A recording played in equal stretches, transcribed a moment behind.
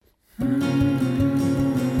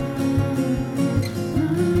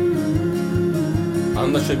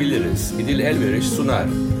Anlaşabiliriz. İdil Elveriş sunar.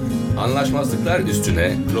 Anlaşmazlıklar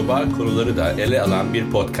üstüne global konuları da ele alan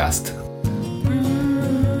bir podcast.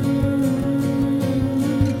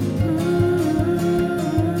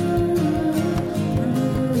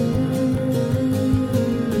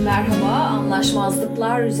 Merhaba,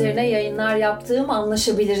 anlaşmazlıklar üzerine yayınlar yaptığım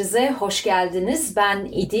Anlaşabiliriz'e hoş geldiniz. Ben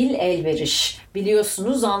İdil Elveriş.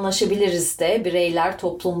 Biliyorsunuz Anlaşabiliriz'de bireyler,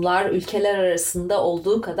 toplumlar, ülkeler arasında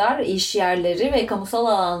olduğu kadar iş yerleri ve kamusal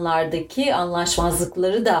alanlardaki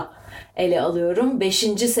anlaşmazlıkları da ele alıyorum. 5.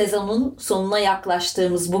 sezonun sonuna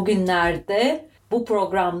yaklaştığımız bu günlerde bu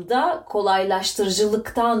programda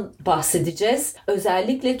kolaylaştırıcılıktan bahsedeceğiz.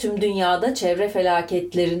 Özellikle tüm dünyada çevre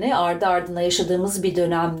felaketlerini ardı ardına yaşadığımız bir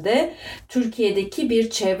dönemde Türkiye'deki bir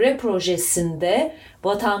çevre projesinde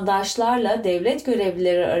vatandaşlarla devlet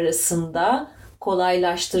görevlileri arasında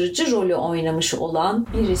kolaylaştırıcı rolü oynamış olan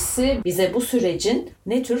birisi bize bu sürecin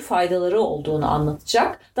ne tür faydaları olduğunu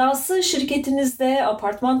anlatacak. Dahası şirketinizde,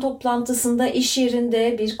 apartman toplantısında, iş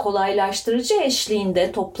yerinde bir kolaylaştırıcı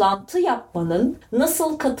eşliğinde toplantı yapmanın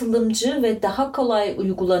nasıl katılımcı ve daha kolay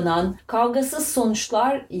uygulanan kavgasız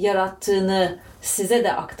sonuçlar yarattığını size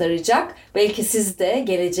de aktaracak. Belki siz de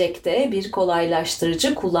gelecekte bir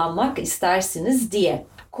kolaylaştırıcı kullanmak istersiniz diye.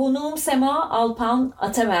 Konuğum Sema Alpan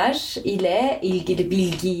Atamer ile ilgili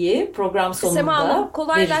bilgiyi program sonunda Sema Hanım,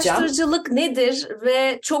 kolaylaştırıcılık vereceğim. Nedir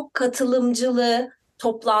ve çok katılımcılı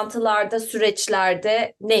toplantılarda,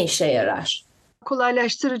 süreçlerde ne işe yarar?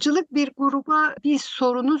 Kolaylaştırıcılık bir gruba bir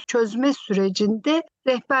sorunu çözme sürecinde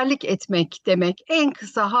rehberlik etmek demek. En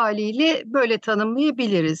kısa haliyle böyle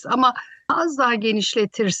tanımlayabiliriz. Ama az daha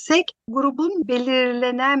genişletirsek grubun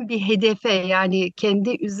belirlenen bir hedefe, yani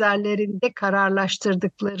kendi üzerlerinde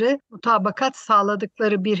kararlaştırdıkları, mutabakat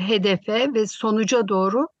sağladıkları bir hedefe ve sonuca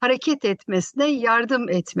doğru hareket etmesine yardım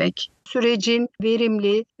etmek. Sürecin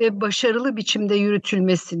verimli ve başarılı biçimde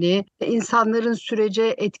yürütülmesini, insanların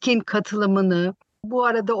sürece etkin katılımını, bu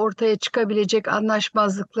arada ortaya çıkabilecek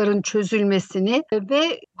anlaşmazlıkların çözülmesini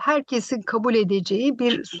ve herkesin kabul edeceği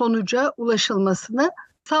bir sonuca ulaşılmasını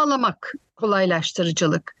sağlamak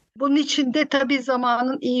kolaylaştırıcılık. Bunun için de tabii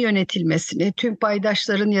zamanın iyi yönetilmesini, tüm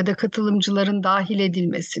paydaşların ya da katılımcıların dahil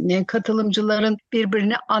edilmesini, katılımcıların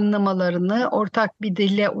birbirini anlamalarını, ortak bir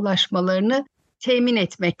dille ulaşmalarını temin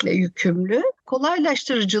etmekle yükümlü.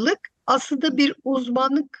 Kolaylaştırıcılık aslında bir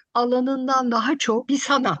uzmanlık alanından daha çok bir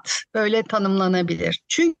sanat, böyle tanımlanabilir.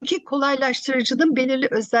 Çünkü kolaylaştırıcının belirli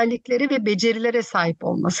özellikleri ve becerilere sahip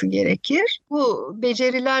olması gerekir. Bu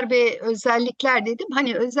beceriler ve özellikler dedim,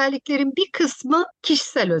 hani özelliklerin bir kısmı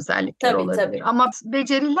kişisel özellikler olabilir. Tabii. Ama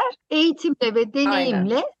beceriler eğitimle ve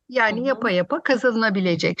deneyimle, aynen, yani yapa yapa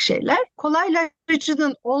kazanılabilecek şeyler.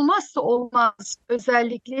 Kolaylaştırıcının olmazsa olmaz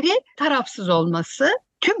özellikleri tarafsız olması,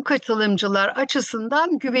 tüm katılımcılar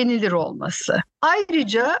açısından güvenilir olması.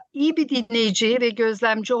 Ayrıca iyi bir dinleyici ve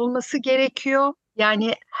gözlemci olması gerekiyor.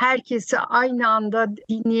 Yani herkesi aynı anda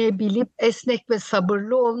dinleyebilip esnek ve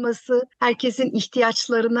sabırlı olması, herkesin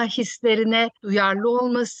ihtiyaçlarına, hislerine duyarlı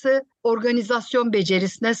olması, organizasyon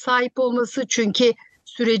becerisine sahip olması, çünkü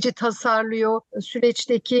süreci tasarlıyor,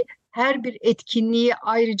 süreçteki her bir etkinliği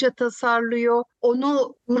ayrıca tasarlıyor.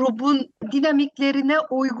 Onu grubun dinamiklerine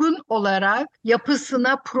uygun olarak,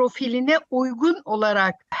 yapısına, profiline uygun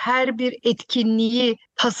olarak her bir etkinliği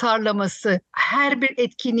tasarlaması, her bir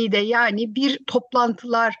etkinliği de, yani bir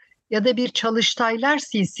toplantılar ya da bir çalıştaylar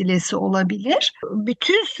silsilesi olabilir.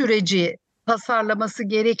 Bütün süreci tasarlaması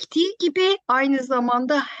gerektiği gibi aynı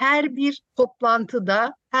zamanda her bir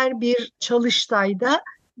toplantıda, her bir çalıştayda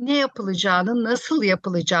ne yapılacağını, nasıl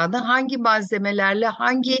yapılacağını, hangi malzemelerle,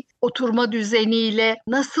 hangi oturma düzeniyle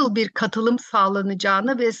nasıl bir katılım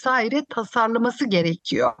sağlanacağını vesaire tasarlaması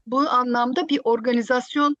gerekiyor. Bu anlamda bir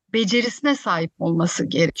organizasyon becerisine sahip olması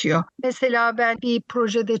gerekiyor. Mesela ben bir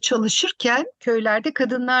projede çalışırken köylerde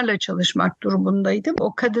kadınlarla çalışmak durumundaydım.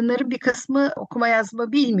 O kadınların bir kısmı okuma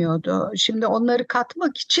yazma bilmiyordu. Şimdi onları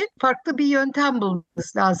katmak için farklı bir yöntem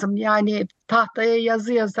bulmamız lazım. Yani tahtaya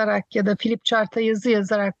yazı yazarak ya da flip chart'a yazı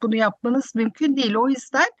yazarak bunu yapmanız mümkün değil. O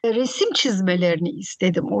yüzden resim çizmelerini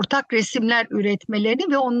istedim. Ortak resimler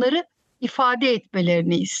üretmelerini ve onları ifade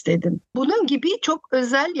etmelerini istedim. Bunun gibi çok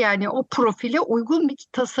özel, yani o profile uygun bir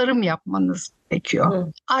tasarım yapmanız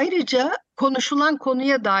gerekiyor. Ayrıca konuşulan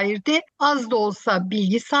konuya dair de az da olsa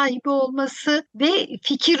bilgi sahibi olması ve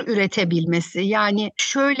fikir üretebilmesi. Yani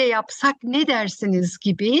şöyle yapsak ne dersiniz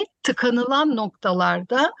gibi tıkanılan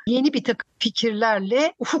noktalarda yeni bir takım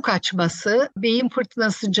fikirlerle ufuk açması, beyin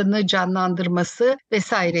fırtınasını canlandırması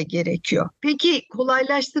vesaire gerekiyor. Peki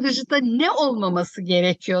kolaylaştırıcıda ne olmaması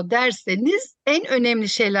gerekiyor derseniz, En önemli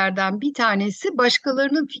şeylerden bir tanesi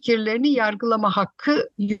başkalarının fikirlerini yargılama hakkı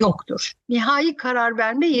yoktur. Nihai karar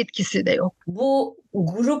verme yetkisi de yok. Bu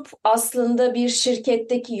grup aslında bir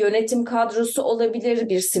şirketteki yönetim kadrosu olabilir,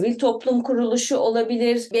 bir sivil toplum kuruluşu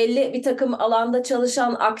olabilir, belli bir takım alanda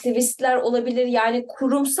çalışan aktivistler olabilir. Yani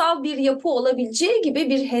kurumsal bir yapı olabileceği gibi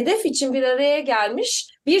bir hedef için bir araya gelmiş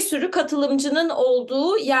bir sürü katılımcının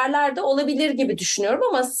olduğu yerlerde olabilir gibi düşünüyorum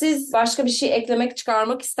ama siz başka bir şey eklemek,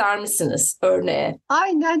 çıkarmak ister misiniz örneğe?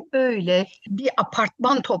 Aynen öyle. Bir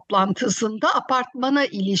apartman toplantısında apartmana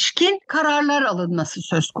ilişkin kararlar alınması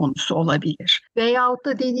söz konusu olabilir. Veyahut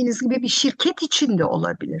da dediğiniz gibi bir şirket içinde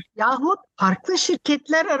olabilir. Yahut farklı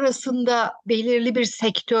şirketler arasında belirli bir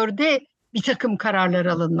sektörde bir takım kararlar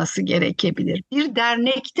alınması gerekebilir. Bir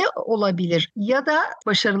dernekte olabilir ya da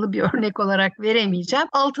başarılı bir örnek olarak veremeyeceğim.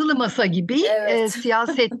 Altılı masa gibi Evet.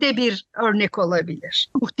 siyasette bir örnek olabilir.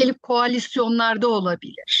 Muhtelif koalisyonlarda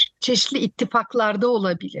olabilir. Çeşitli ittifaklarda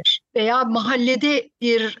olabilir. Veya mahallede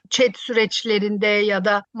bir chat süreçlerinde ya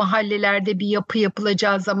da mahallelerde bir yapı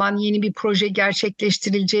yapılacağı zaman, yeni bir proje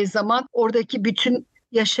gerçekleştirileceği zaman oradaki bütün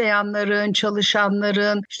yaşayanların,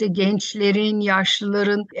 çalışanların, işte gençlerin,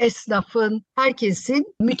 yaşlıların, esnafın,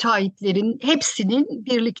 herkesin, müteahhitlerin hepsinin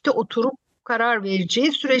birlikte oturup karar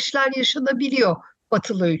vereceği süreçler yaşanabiliyor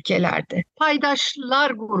batılı ülkelerde.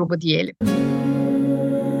 Paydaşlar grubu diyelim.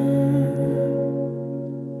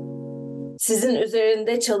 Sizin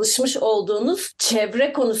üzerinde çalışmış olduğunuz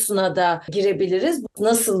çevre konusuna da girebiliriz.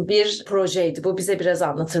 Nasıl bir projeydi? Bu bize biraz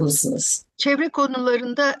anlatır mısınız? Çevre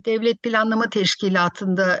konularında Devlet Planlama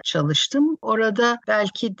Teşkilatı'nda çalıştım. Orada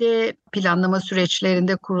belki de planlama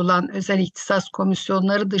süreçlerinde kurulan özel ihtisas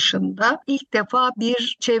komisyonları dışında ilk defa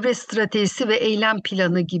bir çevre stratejisi ve eylem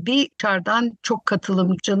planı gibi dışarıdan çok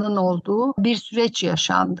katılımcının olduğu bir süreç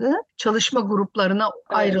yaşandı. Çalışma gruplarına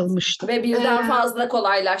ayrılmıştı. Ve birden fazla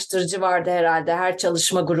kolaylaştırıcı vardı herhalde her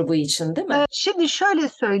çalışma grubu için, değil mi? Şimdi şöyle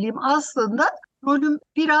söyleyeyim, aslında rolüm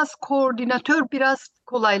biraz koordinatör, biraz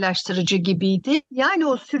kolaylaştırıcı gibiydi. Yani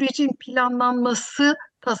o sürecin planlanması,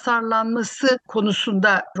 tasarlanması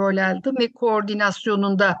konusunda rol aldım ve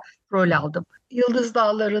koordinasyonunda rol aldım. Yıldız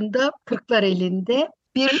Dağları'nda Kırklareli'nde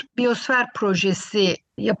bir biyosfer projesi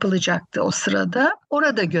yapılacaktı o sırada.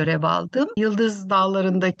 Orada görev aldım. Yıldız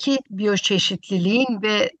Dağları'ndaki biyoçeşitliliğin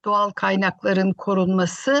ve doğal kaynakların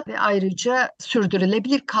korunması ve ayrıca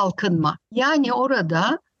sürdürülebilir kalkınma. Yani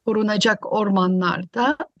orada korunacak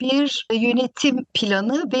ormanlarda bir yönetim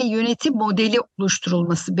planı ve yönetim modeli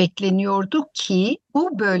oluşturulması bekleniyordu ki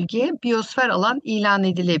bu bölge biyosfer alan ilan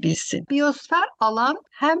edilebilsin. Biyosfer alan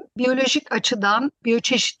hem biyolojik açıdan,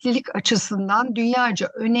 biyoçeşitlilik açısından dünyaca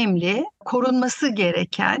önemli, korunması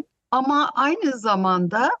gereken ama aynı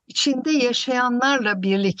zamanda içinde yaşayanlarla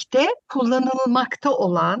birlikte kullanılmakta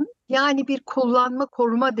olan, yani bir kullanma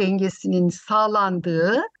koruma dengesinin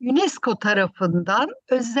sağlandığı UNESCO tarafından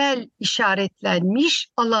özel işaretlenmiş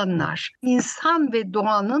alanlar. İnsan ve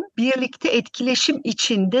doğanın birlikte etkileşim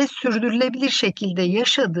içinde sürdürülebilir şekilde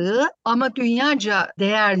yaşadığı ama dünyaca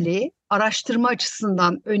değerli, araştırma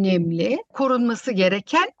açısından önemli, korunması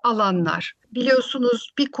gereken alanlar.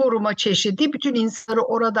 Biliyorsunuz bir koruma çeşidi, bütün insanları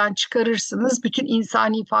oradan çıkarırsınız, bütün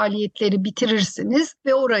insani faaliyetleri bitirirsiniz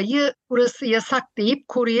ve burası yasak deyip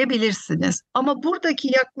koruyabilirsiniz. Ama buradaki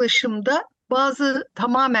yaklaşımda bazı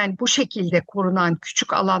tamamen bu şekilde korunan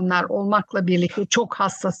küçük alanlar olmakla birlikte çok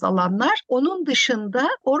hassas alanlar. Onun dışında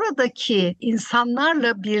oradaki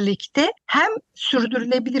insanlarla birlikte hem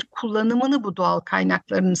sürdürülebilir kullanımını bu doğal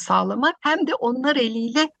kaynaklarını sağlamak hem de onlar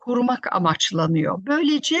eliyle korumak amaçlanıyor.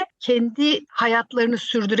 Böylece kendi hayatlarını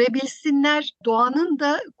sürdürebilsinler, doğanın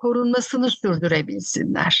da korunmasını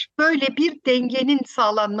sürdürebilsinler. Böyle bir dengenin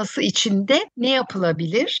sağlanması için de ne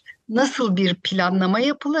yapılabilir? Nasıl bir planlama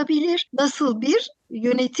yapılabilir? Nasıl bir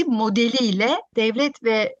yönetim modeliyle devlet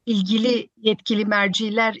ve ilgili yetkili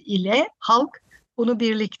merciler ile halk bunu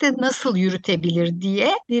birlikte nasıl yürütebilir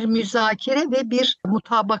diye bir müzakere ve bir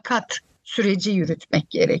mutabakat süreci yürütmek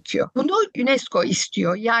gerekiyor. Bunu UNESCO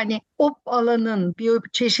istiyor. Yani o alanın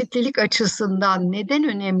biyoçeşitlilik açısından neden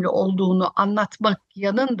önemli olduğunu anlatmak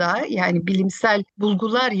yanında, yani bilimsel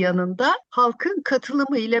bulgular yanında halkın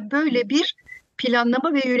katılımıyla böyle bir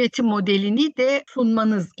planlama ve yönetim modelini de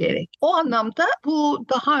sunmanız gerek. O anlamda bu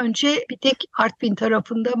daha önce bir tek Artvin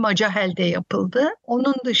tarafında Macahel'de yapıldı.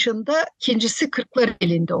 Onun dışında ikincisi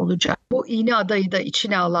Kırklareli'nde olacak. Bu İğneada'yı da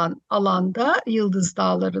içine alan alanda, Yıldız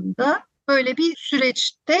Dağları'nda böyle bir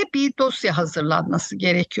süreçte bir dosya hazırlanması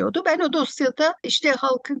gerekiyordu. Ben o dosyada işte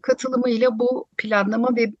halkın katılımıyla bu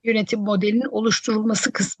planlama ve yönetim modelinin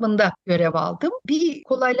oluşturulması kısmında görev aldım. Bir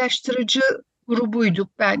kolaylaştırıcı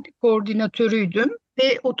grubuyduk, ben koordinatörüydüm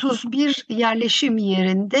ve 31 yerleşim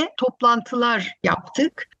yerinde toplantılar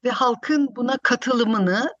yaptık ve halkın buna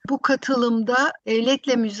katılımını, bu katılımda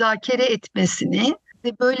devletle müzakere etmesini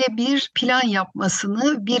ve böyle bir plan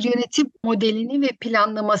yapmasını, bir yönetim modelini ve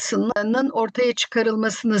planlamasının ortaya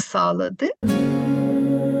çıkarılmasını sağladı.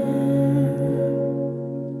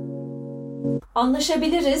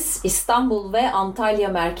 Anlaşabiliriz, İstanbul ve Antalya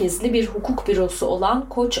merkezli bir hukuk bürosu olan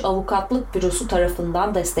Koç Avukatlık Bürosu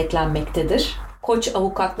tarafından desteklenmektedir. Koç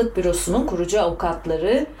Avukatlık Bürosu'nun kurucu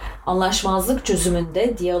avukatları anlaşmazlık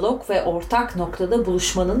çözümünde diyalog ve ortak noktada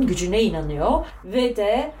buluşmanın gücüne inanıyor ve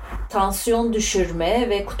de tansiyon düşürme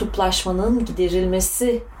ve kutuplaşmanın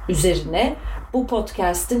giderilmesi üzerine bu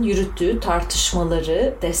podcast'in yürüttüğü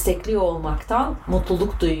tartışmaları destekliyor olmaktan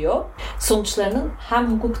mutluluk duyuyor. Sonuçlarının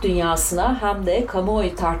hem hukuk dünyasına hem de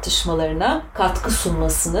kamuoyu tartışmalarına katkı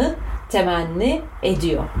sunmasını temenni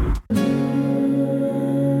ediyor.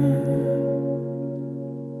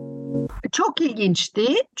 Çok ilginçti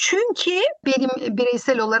çünkü benim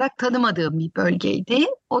bireysel olarak tanımadığım bir bölgeydi.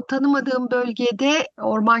 O tanımadığım bölgede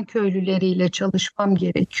orman köylüleriyle çalışmam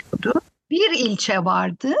gerekiyordu. Bir ilçe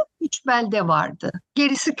vardı, 3 belde vardı.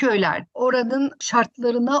 Gerisi köyler. Oranın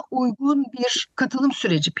şartlarına uygun bir katılım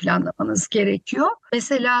süreci planlamanız gerekiyor.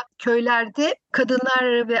 Mesela köylerde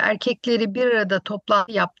kadınlar ve erkekleri bir arada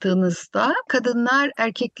toplantı yaptığınızda kadınlar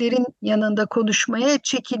erkeklerin yanında konuşmaya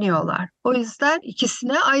çekiniyorlar. O yüzden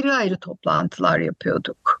ikisine ayrı ayrı toplantılar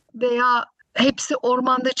yapıyorduk. Veya hepsi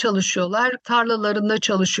ormanda çalışıyorlar, tarlalarında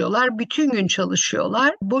çalışıyorlar, bütün gün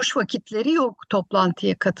çalışıyorlar. Boş vakitleri yok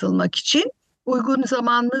toplantıya katılmak için. Uygun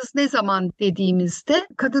zamanınız ne zaman dediğimizde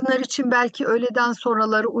kadınlar için belki öğleden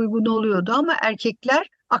sonraları uygun oluyordu ama erkekler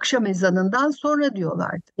akşam ezanından sonra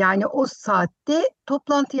diyorlardı. Yani o saatte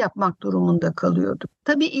toplantı yapmak durumunda kalıyorduk.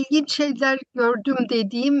 Tabii ilginç şeyler gördüm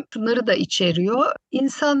dediğim şunları da içeriyor.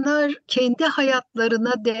 İnsanlar kendi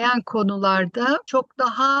hayatlarına değen konularda çok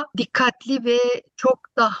daha dikkatli ve çok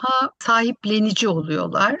daha sahiplenici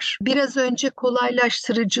oluyorlar. Biraz önce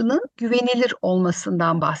kolaylaştırıcının güvenilir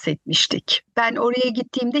olmasından bahsetmiştik. Ben oraya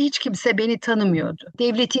gittiğimde hiç kimse beni tanımıyordu.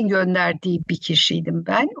 Devletin gönderdiği bir kişiydim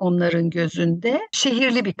ben onların gözünde.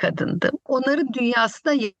 Şehirli bir kadındım. Onların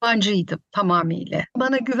dünyasına yabancıydım tamamıyla.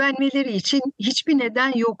 Bana güvenmeleri için hiçbir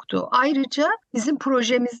neden yoktu. Ayrıca bizim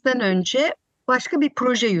projemizden önce başka bir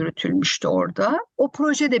proje yürütülmüştü orada. O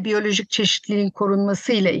proje de biyolojik çeşitliliğin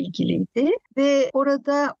korunmasıyla ilgiliydi ve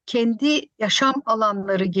orada kendi yaşam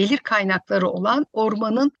alanları, gelir kaynakları olan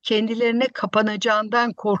ormanın kendilerine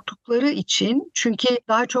kapanacağından korktukları için, çünkü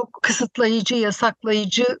daha çok kısıtlayıcı,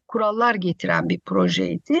 yasaklayıcı kurallar getiren bir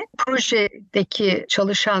projeydi. Projedeki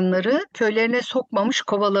çalışanları köylerine sokmamış,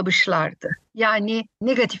 kovalamışlardı. Yani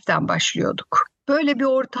negatiften başlıyorduk. Böyle bir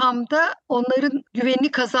ortamda onların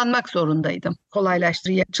güvenini kazanmak zorundaydım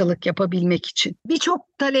kolaylaştırıcılık yapabilmek için.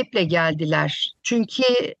 Birçok taleple geldiler. Çünkü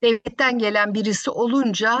devletten gelen birisi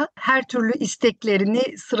olunca her türlü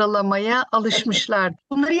isteklerini sıralamaya alışmışlar.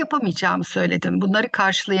 Bunları yapamayacağımı söyledim. Bunları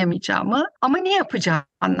karşılayamayacağımı ama ne yapacağımı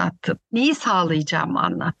anlattım. Neyi sağlayacağımı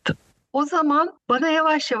anlattım. O zaman bana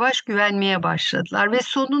yavaş yavaş güvenmeye başladılar ve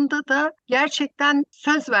sonunda da gerçekten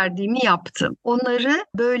söz verdiğimi yaptım. Onları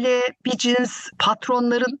böyle bir cins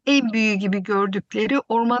patronların en büyüğü gibi gördükleri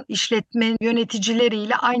orman işletme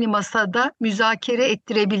yöneticileriyle aynı masada müzakere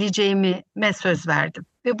ettirebileceğime söz verdim.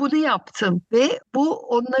 Ve bunu yaptım ve bu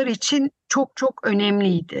onlar için çok çok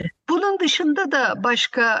önemliydi. Bunun dışında da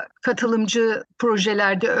başka katılımcı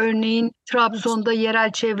projelerde, örneğin Trabzon'da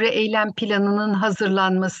yerel çevre eylem planının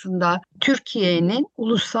hazırlanmasında, Türkiye'nin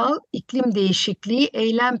ulusal iklim değişikliği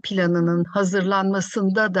eylem planının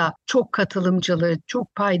hazırlanmasında da çok katılımcılı,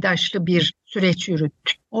 çok paydaşlı bir süreç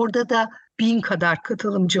yürüttük. Orada da 1000 kadar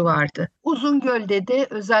katılımcı vardı. Uzungöl'de de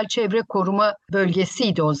özel çevre koruma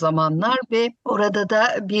bölgesiydi o zamanlar ve orada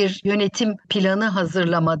da bir yönetim planı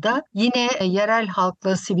hazırlamada yine yerel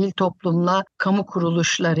halkla, sivil toplumla, kamu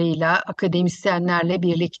kuruluşlarıyla, akademisyenlerle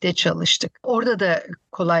birlikte çalıştık. Orada da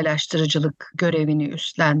kolaylaştırıcılık görevini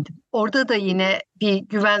üstlendim. Orada da yine bir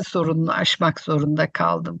güven sorununu aşmak zorunda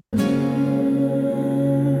kaldım.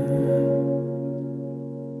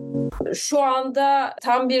 Şu anda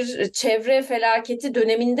tam bir çevre felaketi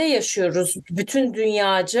döneminde yaşıyoruz bütün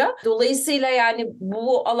dünyaca. Dolayısıyla yani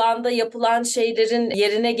bu alanda yapılan şeylerin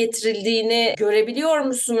yerine getirildiğini görebiliyor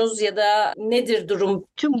musunuz ya da nedir durum?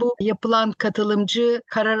 Tüm bu yapılan katılımcı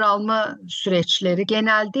karar alma süreçleri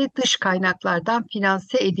genelde dış kaynaklardan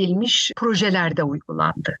finanse edilmiş projelerde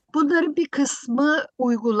uygulandı. Bunların bir kısmı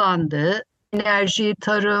uygulandı. Enerji,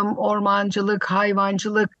 tarım, ormancılık,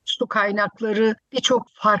 hayvancılık, su kaynakları birçok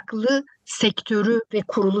farklı sektörü ve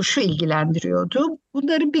kuruluşu ilgilendiriyordu.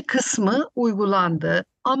 Bunların bir kısmı uygulandı.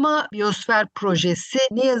 Ama biyosfer projesi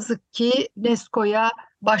ne yazık ki UNESCO'ya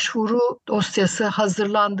başvuru dosyası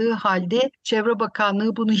hazırlandığı halde Çevre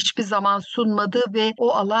Bakanlığı bunu hiçbir zaman sunmadı ve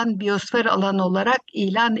o alan biyosfer alanı olarak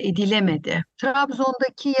ilan edilemedi.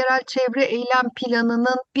 Trabzon'daki yerel çevre eylem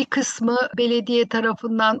planının bir kısmı belediye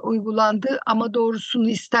tarafından uygulandı ama doğrusunu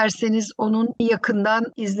isterseniz onun yakından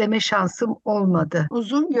izleme şansım olmadı.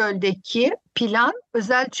 Uzungöl'deki plan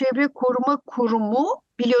Özel Çevre Koruma Kurumu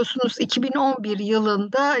biliyorsunuz 2011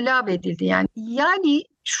 yılında lağvedildi. Yani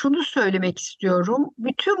şunu söylemek istiyorum.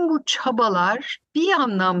 Bütün bu çabalar bir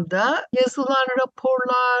anlamda yazılan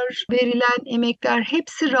raporlar, verilen emekler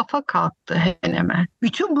hepsi rafa kalktı hemen hemen.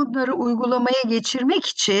 Bütün bunları uygulamaya geçirmek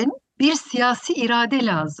için bir siyasi irade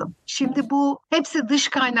lazım. Şimdi bu hepsi dış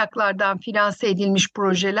kaynaklardan finanse edilmiş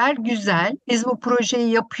projeler güzel. Biz bu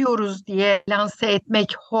projeyi yapıyoruz diye lanse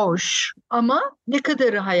etmek hoş. Ama ne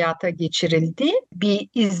kadarı hayata geçirildi? Bir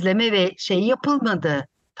izleme ve yapılmadı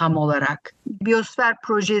tam olarak. Biyosfer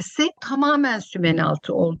projesi tamamen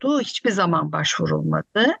sümenaltı oldu. Hiçbir zaman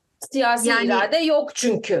başvurulmadı. Siyasi irade yok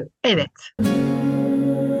çünkü. Evet.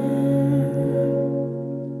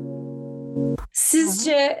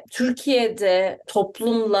 Sizce Türkiye'de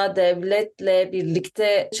toplumla, devletle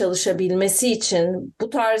birlikte çalışabilmesi için bu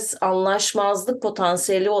tarz anlaşmazlık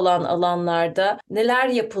potansiyeli olan alanlarda neler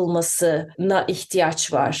yapılmasına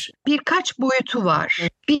ihtiyaç var? Birkaç boyutu var.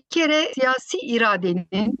 Bir kere siyasi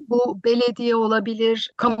iradenin, bu belediye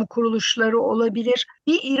olabilir, kamu kuruluşları olabilir,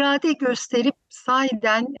 bir irade gösterip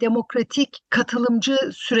sahiden demokratik, katılımcı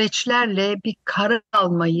süreçlerle bir karar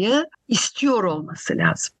almayı istiyor olması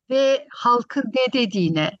lazım. Ve halkın ne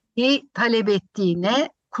dediğine, ne talep ettiğine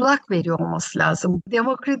kulak veriyor olması lazım.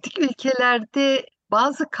 Demokratik ülkelerde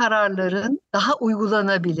bazı kararların daha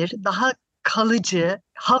uygulanabilir, daha kalıcı,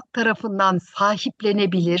 halk tarafından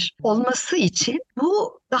sahiplenebilir olması için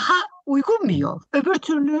bu daha uygun bir yol. Öbür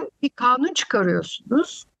türlü bir kanun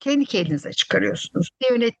çıkarıyorsunuz, kendi kendinize çıkarıyorsunuz,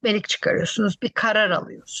 bir yönetmelik çıkarıyorsunuz, bir karar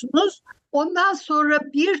alıyorsunuz. Ondan sonra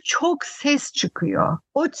birçok ses çıkıyor.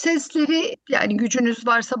 O sesleri gücünüz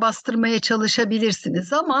varsa bastırmaya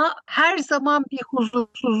çalışabilirsiniz ama her zaman bir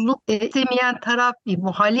huzursuzluk istemeyen taraf, bir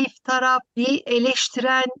muhalif taraf, bir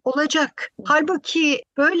eleştiren olacak. Halbuki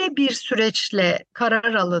böyle bir süreçle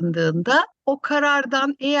karar alındığında o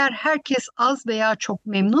karardan eğer herkes az veya çok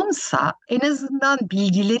memnunsa en azından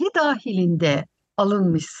bilgileri dahilinde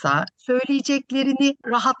alınmışsa, söyleyeceklerini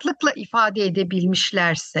rahatlıkla ifade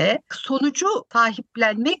edebilmişlerse sonucu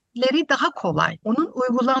sahiplenmekleri daha kolay. Onun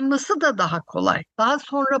uygulanması da daha kolay. Daha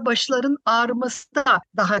sonra başların ağrıması da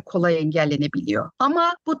daha kolay engellenebiliyor.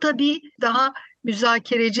 Ama bu tabii daha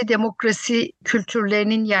müzakereci demokrasi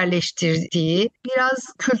kültürlerinin yerleştirdiği,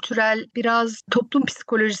 biraz kültürel, biraz toplum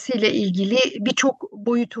psikolojisiyle ilgili birçok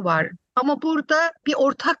boyutu var. Ama burada bir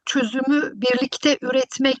ortak çözümü birlikte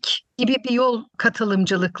üretmek gibi bir yol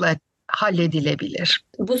katılımcılıkla halledilebilir.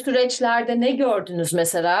 Bu süreçlerde ne gördünüz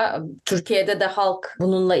mesela? Türkiye'de de halk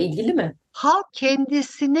bununla ilgili mi? Halk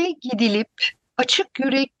kendisine gidilip açık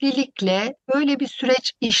yüreklilikle böyle bir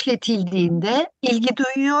süreç işletildiğinde ilgi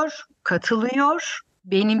duyuyor, katılıyor,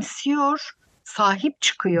 benimsiyor, sahip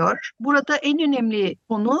çıkıyor. Burada en önemli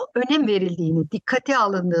konu önem verildiğini, dikkate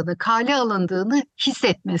alındığını, kale alındığını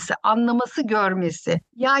hissetmesi, anlaması, görmesi.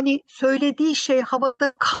 Yani söylediği şey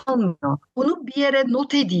havada kalmıyor. Bunu bir yere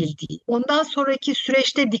not edildiği, ondan sonraki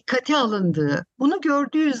süreçte dikkate alındığı, bunu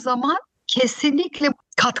gördüğü zaman kesinlikle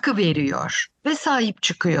katkı veriyor ve sahip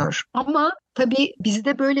çıkıyor. Ama tabii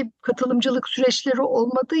bizde böyle katılımcılık süreçleri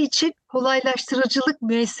olmadığı için kolaylaştırıcılık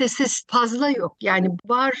müessesesi fazla yok. Yani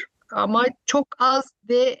var ama çok az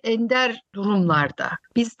ve ender durumlarda.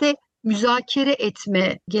 Bizde müzakere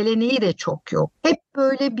etme geleneği de çok yok. Hep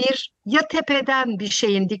böyle bir ya tepeden bir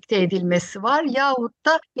şeyin dikte edilmesi var yahut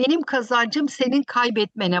da benim kazancım senin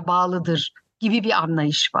kaybetmene bağlıdır gibi bir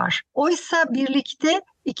anlayış var. Oysa birlikte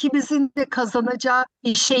ikimizin de kazanacağı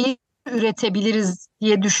bir şeyi üretebiliriz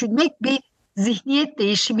diye düşünmek bir zihniyet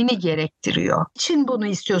değişimini gerektiriyor. Niçin bunu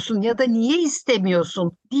istiyorsun ya da niye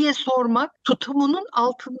istemiyorsun diye sormak, tutumunun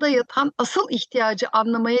altında yatan asıl ihtiyacı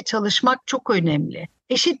anlamaya çalışmak çok önemli.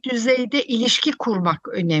 Eşit düzeyde ilişki kurmak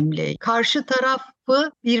önemli. Karşı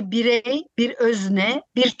tarafı bir birey, bir özne,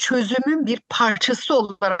 bir çözümün bir parçası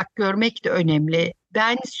olarak görmek de önemli.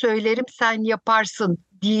 Ben söylerim, sen yaparsın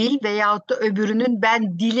değil veyahut da öbürünün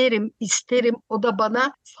ben dilerim, isterim, o da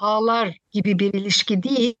bana sağlar gibi bir ilişki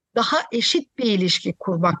değil. Daha eşit bir ilişki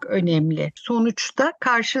kurmak önemli. Sonuçta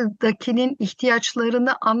karşıdakinin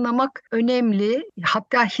ihtiyaçlarını anlamak önemli.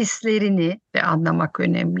 Hatta hislerini de anlamak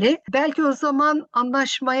önemli. Belki o zaman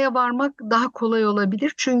anlaşmaya varmak daha kolay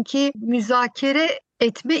olabilir. Çünkü müzakere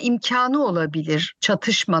etme imkanı olabilir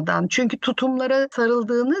çatışmadan. Çünkü tutumlara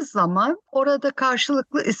sarıldığınız zaman orada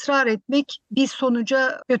karşılıklı ısrar etmek bir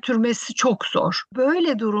sonuca götürmesi çok zor.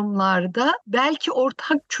 Böyle durumlarda belki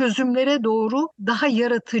ortak çözümlere doğru daha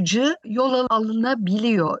yaratıcı yol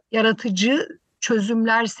alınabiliyor. Yaratıcı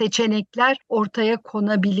çözümler, seçenekler ortaya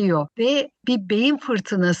konabiliyor ve bir beyin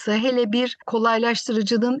fırtınası, hele bir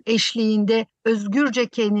kolaylaştırıcının eşliğinde özgürce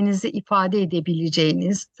kendinizi ifade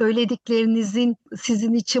edebileceğiniz, söylediklerinizin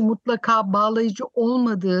sizin için mutlaka bağlayıcı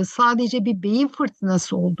olmadığı, sadece bir beyin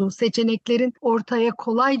fırtınası olduğu, seçeneklerin ortaya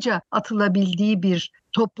kolayca atılabildiği bir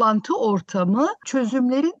toplantı ortamı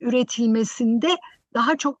çözümlerin üretilmesinde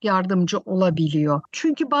daha çok yardımcı olabiliyor.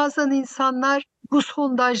 Çünkü bazen insanlar bu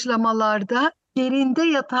sondajlamalarda derinde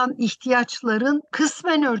yatan ihtiyaçların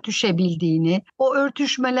kısmen örtüşebildiğini, o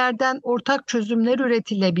örtüşmelerden ortak çözümler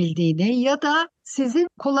üretilebildiğini ya da sizin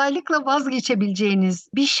kolaylıkla vazgeçebileceğiniz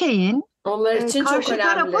bir şeyin onlar için karşı çok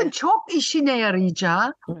önemli. tarafın çok işine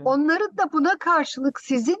yarayacağı, onların da buna karşılık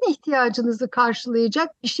sizin ihtiyacınızı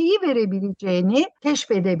karşılayacak bir şeyi verebileceğini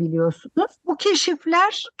keşfedebiliyorsunuz. Bu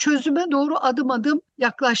keşifler çözüme doğru adım adım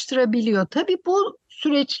yaklaştırabiliyor. Tabii bu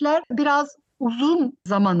süreçler biraz uzun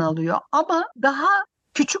zaman alıyor ama daha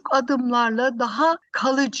küçük adımlarla daha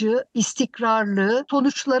kalıcı, istikrarlı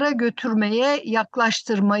sonuçlara götürmeye,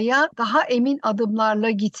 yaklaştırmaya, daha emin adımlarla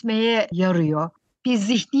gitmeye yarıyor. Bir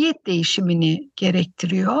zihniyet değişimini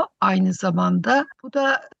gerektiriyor aynı zamanda. Bu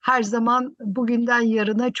da her zaman bugünden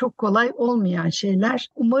yarına çok kolay olmayan şeyler.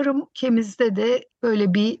 Umarım ülkemizde de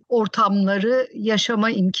böyle bir ortamları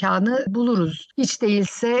yaşama imkanı buluruz. Hiç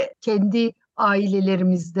değilse kendi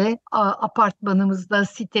ailelerimizde, apartmanımızda,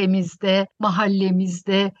 sitemizde,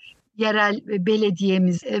 mahallemizde, yerel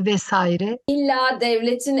belediyemiz vesaire. İlla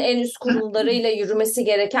devletin en üst kurumlarıyla yürümesi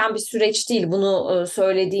gereken bir süreç değil. Bunu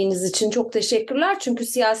söylediğiniz için çok teşekkürler. Çünkü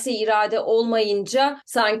siyasi irade olmayınca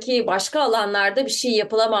sanki başka alanlarda bir şey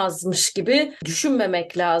yapılamazmış gibi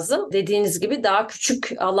düşünmemek lazım. Dediğiniz gibi daha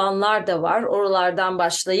küçük alanlar da var. Oralardan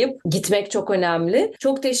başlayıp gitmek çok önemli.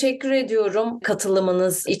 Çok teşekkür ediyorum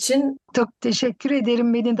katılımınız için. Çok teşekkür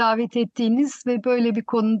ederim beni davet ettiğiniz ve böyle bir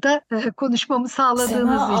konuda konuşmamı sağladığınız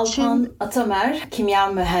Sema için. Alpan Atamer, kimya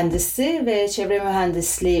mühendisi ve çevre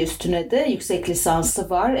mühendisliği üstüne de yüksek lisansı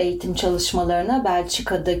var. Eğitim çalışmalarına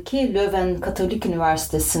Belçika'daki Leuven Katolik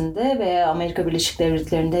Üniversitesi'nde ve Amerika Birleşik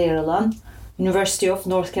Devletleri'nde yer alan University of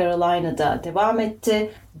North Carolina'da devam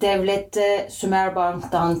etti. Devlette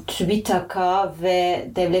Sümerbank'tan TÜBİTAK'a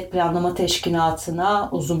ve Devlet Planlama Teşkilatı'na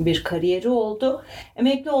uzun bir kariyeri oldu.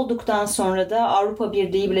 Emekli olduktan sonra da Avrupa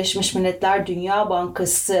Birliği, Birleşmiş Milletler, Dünya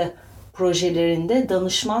Bankası projelerinde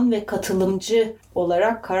danışman ve katılımcı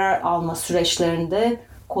olarak karar alma süreçlerinde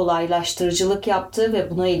kolaylaştırıcılık yaptı ve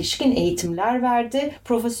buna ilişkin eğitimler verdi.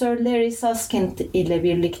 Profesör Larry Susskind ile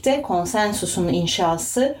birlikte Konsensus'un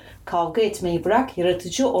inşası, Kavga Etmeyi Bırak,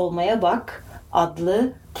 Yaratıcı Olmaya Bak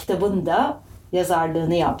adlı kitabın da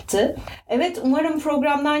yazarlığını yaptı. Evet, umarım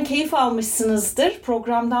programdan keyif almışsınızdır.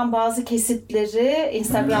 Programdan bazı kesitleri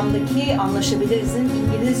Instagram'daki Anlaşabiliriz'in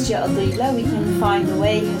İngilizce adıyla We Can Find a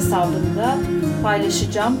Way hesabında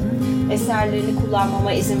paylaşacağım. Eserlerini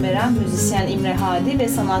kullanmama izin veren müzisyen İmre Hadi ve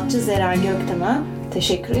sanatçı Zeren Göktem'e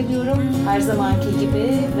teşekkür ediyorum. Her zamanki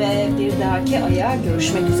gibi ve bir dahaki aya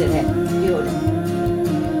görüşmek üzere diyorum.